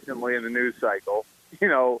consistently in the news cycle, in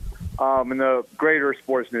the greater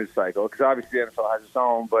sports news cycle, because obviously the NFL has its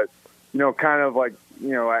own, but, kind of like,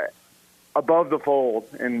 above the fold,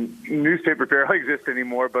 and newspaper barely exists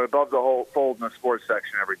anymore, but above the whole fold in the sports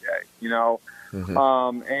section every day,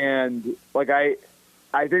 Mm-hmm. And, like, I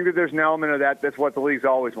think that there's an element of that that's what the league's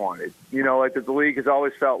always wanted. Like that the league has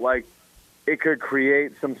always felt like it could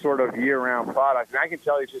create some sort of year-round product. And I can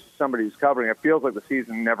tell you just as somebody who's covering it, feels like the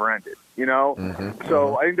season never ended, Mm-hmm.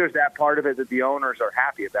 So I think there's that part of it that the owners are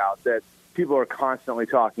happy about, that people are constantly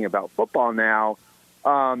talking about football now.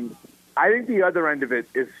 I think the other end of it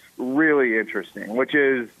is really interesting, which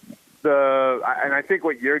is and I think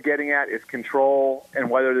what you're getting at is control and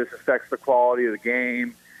whether this affects the quality of the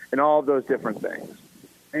game and all of those different things.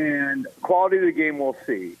 And quality of the game we'll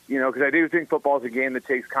see, because I do think football is a game that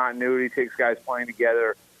takes continuity, takes guys playing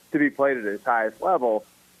together to be played at its highest level.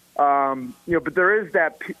 But there is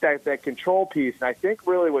that control piece, and I think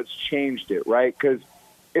really what's changed it, right? Because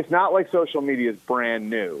it's not like social media is brand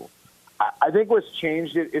new. I think what's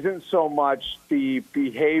changed it isn't so much the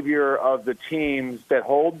behavior of the teams that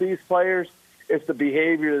hold these players, it's the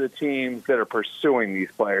behavior of the teams that are pursuing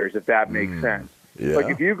these players, if that makes sense. Yeah. Like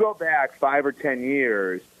if you go back 5 or 10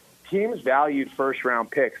 years, teams valued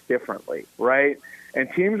first-round picks differently, right? And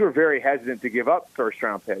teams were very hesitant to give up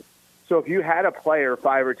first-round picks. So if you had a player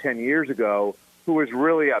 5 or 10 years ago who was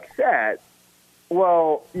really upset,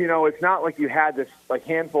 well, it's not like you had this like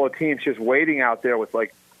handful of teams just waiting out there with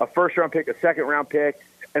like a first-round pick, a second-round pick,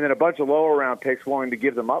 and then a bunch of lower-round picks willing to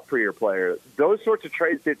give them up for your player. Those sorts of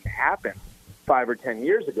trades didn't happen 5 or 10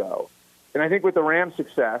 years ago. And I think with the Rams'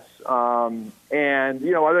 success and,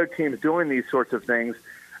 other teams doing these sorts of things,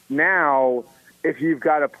 now if you've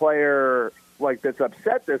got a player like that's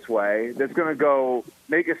upset this way, that's going to go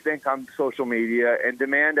make a stink on social media and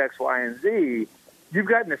demand X, Y, and Z, you've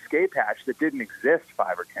got an escape hatch that didn't exist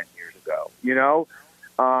 5 or 10 years ago,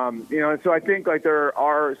 and so I think like there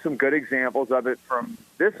are some good examples of it from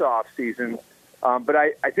this off season, but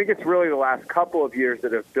I think it's really the last couple of years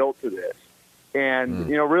that have built to this. And,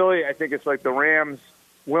 really, I think it's like the Rams'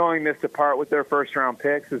 willingness to part with their first-round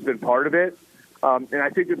picks has been part of it. And I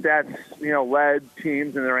think that's, led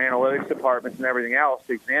teams in their analytics departments and everything else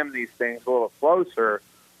to examine these things a little closer.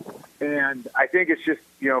 And I think it's just,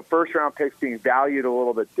 first-round picks being valued a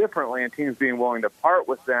little bit differently and teams being willing to part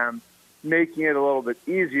with them, making it a little bit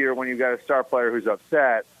easier when you've got a star player who's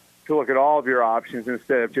upset to look at all of your options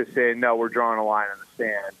instead of just saying, no, we're drawing a line in the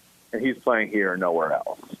sand, and he's playing here and nowhere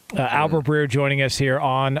else. Albert Breer joining us here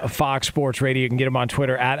on Fox Sports Radio. You can get him on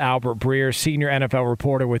Twitter at Albert Breer, senior NFL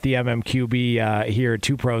reporter with the MMQB here at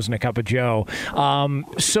Two Pros and a Cup of Joe.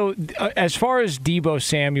 So as far as Deebo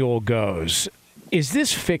Samuel goes, is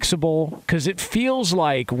this fixable? Because it feels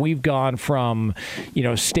like we've gone from,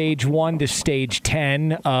 stage 1 to stage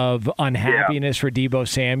 10 of unhappiness for Deebo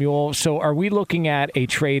Samuel. So are we looking at a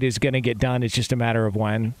trade is going to get done? It's just a matter of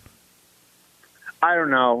when? I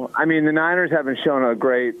don't know. I mean, the Niners haven't shown a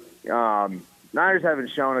great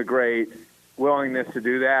willingness to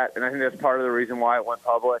do that, and I think that's part of the reason why it went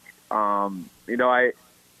public.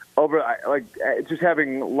 Just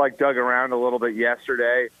having dug around a little bit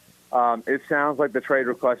yesterday. It sounds like the trade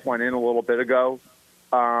request went in a little bit ago,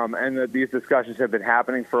 and that these discussions have been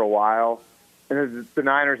happening for a while. And the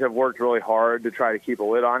Niners have worked really hard to try to keep a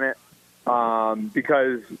lid on it.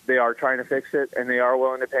 Because they are trying to fix it and they are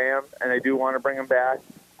willing to pay him and they do want to bring him back.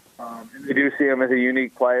 And they do see him as a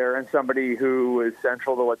unique player and somebody who is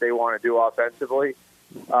central to what they want to do offensively.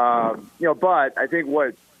 But I think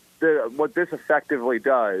what this effectively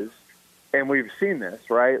does, and we've seen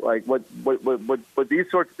this, right? Like what these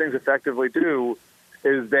sorts of things effectively do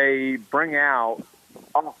is they bring out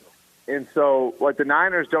offers. And so the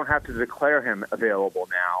Niners don't have to declare him available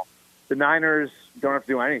now. The Niners don't have to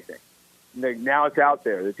do anything. Now it's out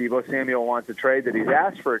there that Deebo Samuel wants a trade, that he's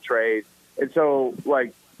asked for a trade. And so,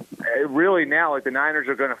 really now, the Niners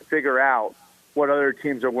are going to figure out what other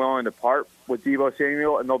teams are willing to part with Deebo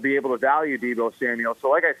Samuel, and they'll be able to value Deebo Samuel. So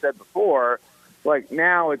like I said before,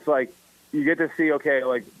 now it's you get to see, okay,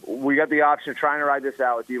 we got the option of trying to ride this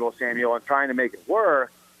out with Deebo Samuel and trying to make it work,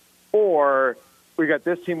 or we got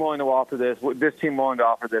this team willing to offer this team willing to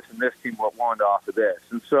offer this, and this team willing to offer this.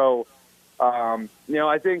 And so,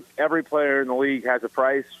 I think every player in the league has a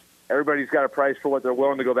price. Everybody's got a price for what they're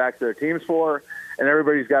willing to go back to their teams for, and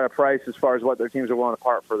everybody's got a price as far as what their teams are willing to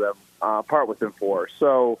part with them for.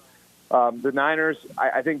 So the Niners,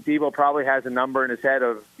 I think Deebo probably has a number in his head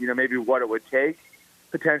of, maybe what it would take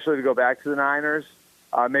potentially to go back to the Niners.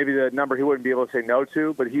 Maybe the number he wouldn't be able to say no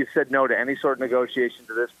to, but he said no to any sort of negotiation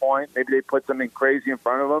to this point. Maybe they put something crazy in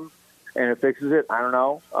front of him and it fixes it. I don't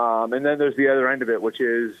know. And then there's the other end of it, which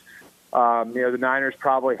is, the Niners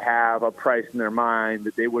probably have a price in their mind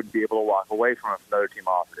that they wouldn't be able to walk away from if another team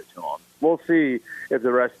offered it to them. We'll see if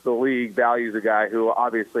the rest of the league values a guy who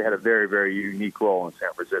obviously had a very, very unique role in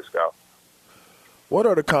San Francisco. What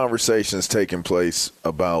are the conversations taking place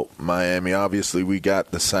about Miami? Obviously, we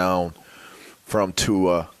got the sound from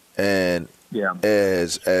Tua, and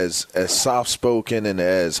as soft-spoken and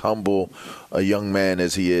as humble a young man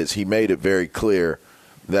as he is, he made it very clear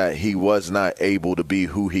that he was not able to be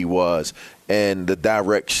who he was, and the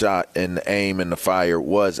direct shot and the aim and the fire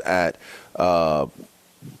was at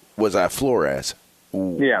Flores.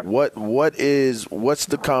 Yeah. What's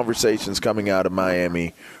the conversations coming out of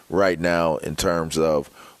Miami right now in terms of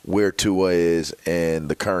where Tua is and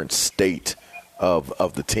the current state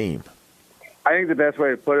of the team? I think the best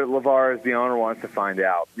way to put it, LeVar, is the owner wants to find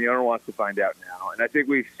out. The owner wants to find out now, and I think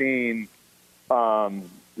we've seen.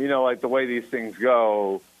 like the way these things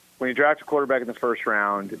go, when you draft a quarterback in the first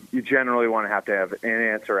round, you generally want to have an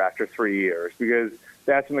answer after 3 years, because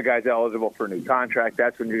that's when the guy's eligible for a new contract.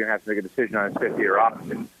 That's when you're going to have to make a decision on his 5th-year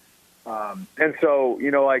option. And so,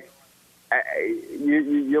 you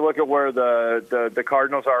look at where the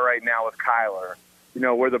Cardinals are right now with Kyler,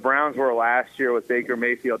 where the Browns were last year with Baker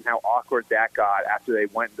Mayfield, how awkward that got after they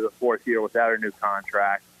went into the 4th year without a new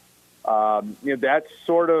contract. That's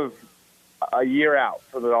sort of a year out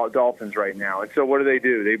for the Dolphins right now. And so what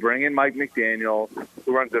do? They bring in Mike McDaniel,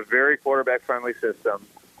 who runs a very quarterback-friendly system,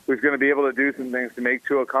 who's going to be able to do some things to make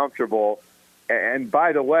Tua comfortable. And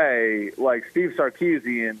by the way, like Steve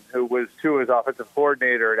Sarkisian, who was Tua's offensive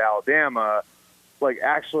coordinator at Alabama,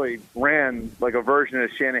 actually ran a version of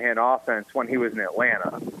the Shanahan offense when he was in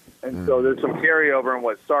Atlanta. And so there's some carryover in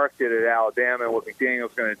what Sark did at Alabama and what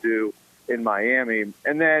McDaniel's going to do in Miami.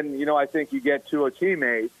 And then, I think you get Tua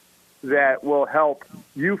teammates that will help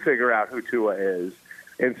you figure out who Tua is.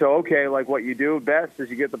 And so, what you do best is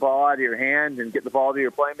you get the ball out of your hand and get the ball to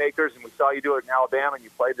your playmakers. And we saw you do it in Alabama, and you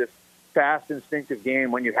played this fast, instinctive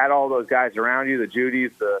game when you had all those guys around you, the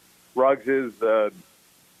Judys, the Ruggses, the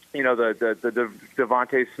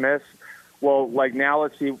Devontae Smiths. Well, now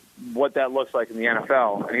let's see what that looks like in the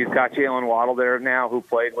NFL. And he's got Jalen Waddle there now, who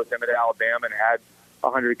played with him at Alabama and had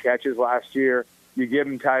 100 catches last year. You give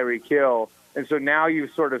him Tyreek Hill. And so now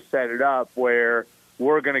you've sort of set it up where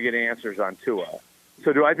we're going to get answers on Tua.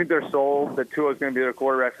 So do I think they're sold that Tua is going to be their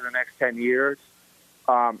quarterback for the next 10 years?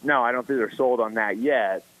 No, I don't think they're sold on that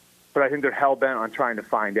yet. But I think they're hell-bent on trying to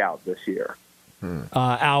find out this year.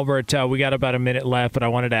 Albert, we got about a minute left, but I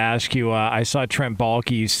wanted to ask you, I saw Trent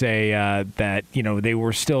Baalke say that, they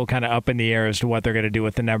were still kind of up in the air as to what they're going to do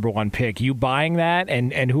with the number 1 pick. You buying that?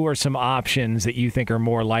 And who are some options that you think are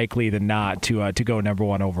more likely than not to go number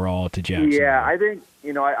 1 overall to Jackson? Yeah, I think,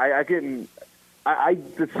 the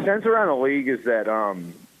sense around the league is that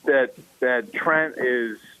that Trent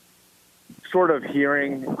is sort of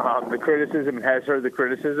hearing the criticism and has heard the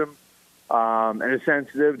criticism. And is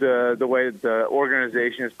sensitive to the way that the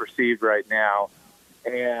organization is perceived right now.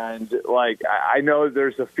 And, I know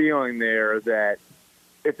there's a feeling there that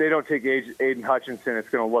if they don't take Aiden Hutchinson, it's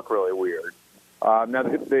going to look really weird. Now,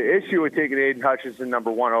 the issue with taking Aiden Hutchinson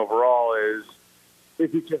number 1 overall is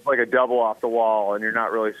if he's just a double off the wall and you're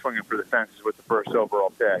not really swinging for the fences with the first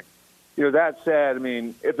overall pick. That said,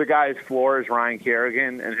 if the guy's floor is Ryan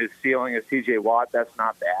Kerrigan and his ceiling is TJ Watt, that's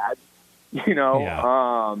not bad.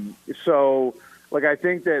 So I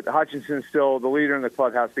think that Hutchinson's still the leader in the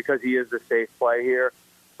clubhouse because he is the safe play here,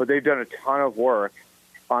 but they've done a ton of work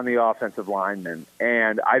on the offensive linemen,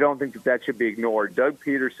 and I don't think that should be ignored. Doug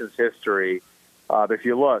Peterson's history, if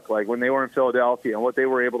you look, when they were in Philadelphia and what they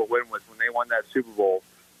were able to win with when they won that Super Bowl,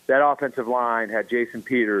 that offensive line had Jason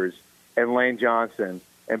Peters and Lane Johnson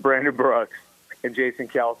and Brandon Brooks and Jason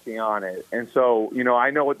Kelce on it. And so,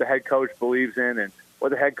 I know what the head coach believes in and what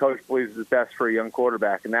the head coach believes is best for a young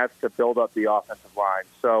quarterback, and that's to build up the offensive line.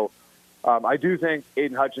 So I do think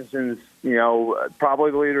Aiden Hutchinson's, probably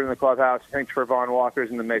the leader in the clubhouse. I think Trevon Walker's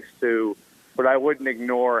in the mix too, but I wouldn't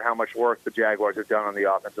ignore how much work the Jaguars have done on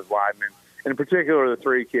the offensive linemen, and in particular the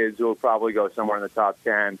 3 kids who will probably go somewhere in the top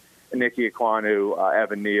 10, Nicky Ekwonu,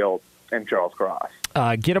 Evan Neal, and Charles Cross.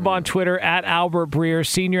 Get him on Twitter at Albert Breer,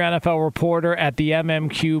 senior NFL reporter at the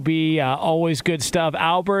MMQB. Always good stuff.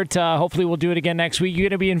 Albert, hopefully we'll do it again next week. You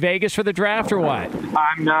going to be in Vegas for the draft or what?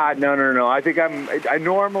 I'm not. No. I think I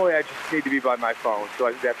normally just need to be by my phone, so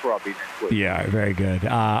I think that's where I'll be next week. Yeah, very good.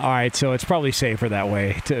 All right, so it's probably safer that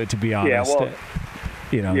way, to be honest.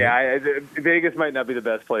 Yeah, well, Vegas might not be the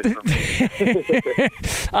best place for me.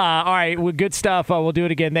 All right, well, good stuff. We'll do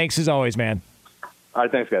it again. Thanks as always, man. All right,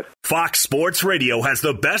 thanks, guys. Fox Sports Radio has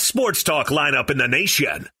the best sports talk lineup in the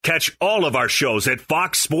nation. Catch all of our shows at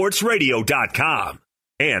foxsportsradio.com.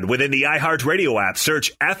 And within the iHeartRadio app,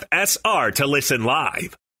 search FSR to listen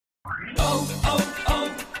live.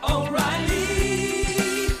 O'Reilly.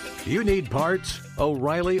 You need parts?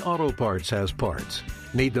 O'Reilly Auto Parts has parts.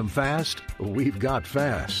 Need them fast? We've got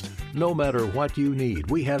fast. No matter what you need,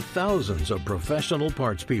 we have thousands of professional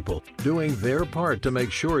parts people doing their part to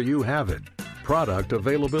make sure you have it. Product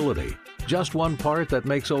availability. Just one part that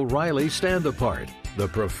makes O'Reilly stand apart. The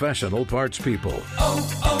professional parts people.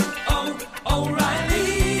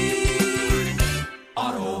 O'Reilly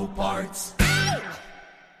Auto Parts.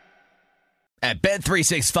 At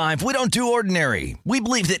Bet365, we don't do ordinary. We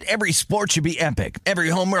believe that every sport should be epic. Every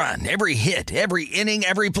home run, every hit, every inning,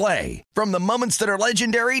 every play. From the moments that are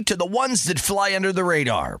legendary to the ones that fly under the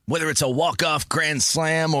radar. Whether it's a walk-off grand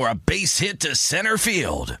slam or a base hit to center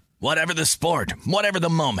field. Whatever the sport, whatever the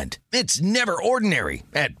moment, it's never ordinary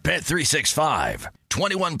at Bet365.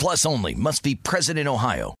 21 plus only. Must be present in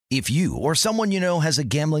Ohio. If you or someone you know has a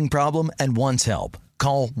gambling problem and wants help,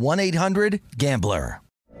 call 1-800-GAMBLER.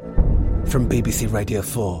 From BBC Radio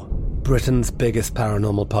 4, Britain's biggest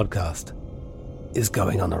paranormal podcast is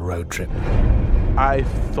going on a road trip. I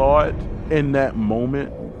thought in that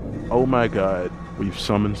moment, oh my God, we've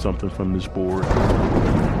summoned something from this board.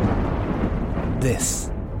 This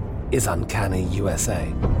is Uncanny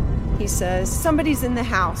USA. He says, somebody's in the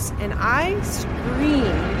house, and I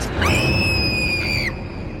screamed.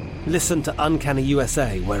 Listen to Uncanny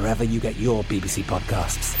USA wherever you get your BBC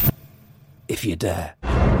podcasts, if you dare.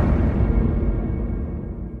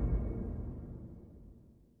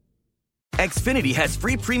 Xfinity has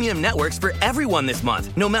free premium networks for everyone this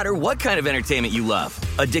month, no matter what kind of entertainment you love.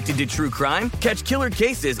 Addicted to true crime? Catch killer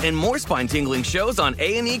cases and more spine-tingling shows on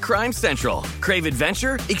A&E Crime Central. Crave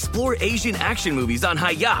adventure? Explore Asian action movies on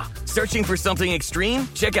Hi-YAH. Searching for something extreme?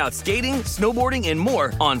 Check out skating, snowboarding, and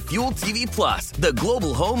more on Fuel TV Plus, the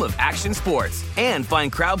global home of action sports. And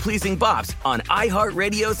find crowd-pleasing bops on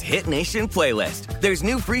iHeartRadio's Hit Nation playlist. There's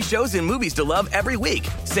new free shows and movies to love every week.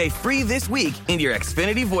 Say free this week in your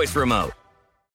Xfinity voice remote.